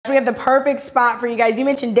we have the perfect spot for you guys. You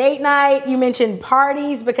mentioned date night, you mentioned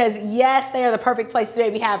parties, because yes, they are the perfect place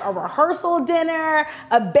today. We have a rehearsal dinner,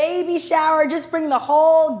 a baby shower. Just bring the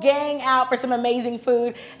whole gang out for some amazing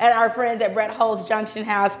food at our friends at Brett Hull's Junction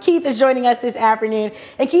House. Keith is joining us this afternoon.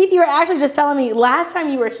 And Keith, you were actually just telling me last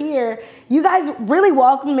time you were here, you guys really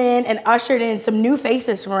welcomed in and ushered in some new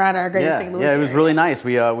faces from around our greater St. Louis Yeah, it was area. really nice.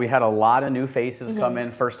 We had a lot of new faces come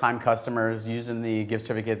in, first-time customers using the gift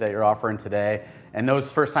certificate that you're offering today. And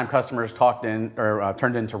those first-time customers turned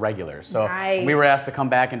into regulars. So when we were asked to come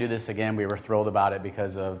back and do this again, we were thrilled about it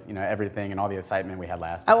because of everything and all the excitement we had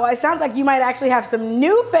last time. Oh, well, it sounds like you might actually have some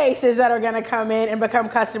new faces that are going to come in and become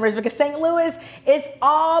customers, because St. Louis, it's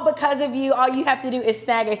all because of you. All you have to do is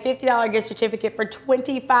snag a $50 gift certificate for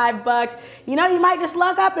 $25. You might just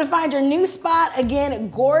look up and find your new spot. Again,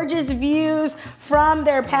 gorgeous views from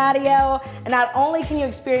their patio. And not only can you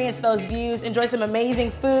experience those views, enjoy some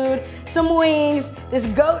amazing food, some wings, this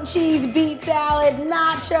goat cheese beet salad,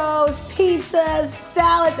 nachos, pizzas,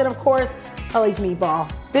 salads, and of course, Hully's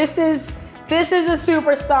meatball. This is a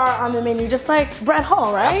superstar on the menu, just like Brett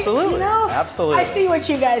Hull, right? Absolutely. Absolutely. I see what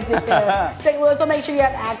you guys did there. St. Louis will make sure you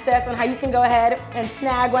have access on how you can go ahead and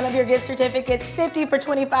snag one of your gift certificates, 50 for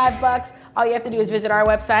 $25. All you have to do is visit our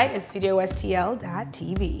website at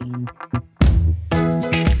studiostl.tv.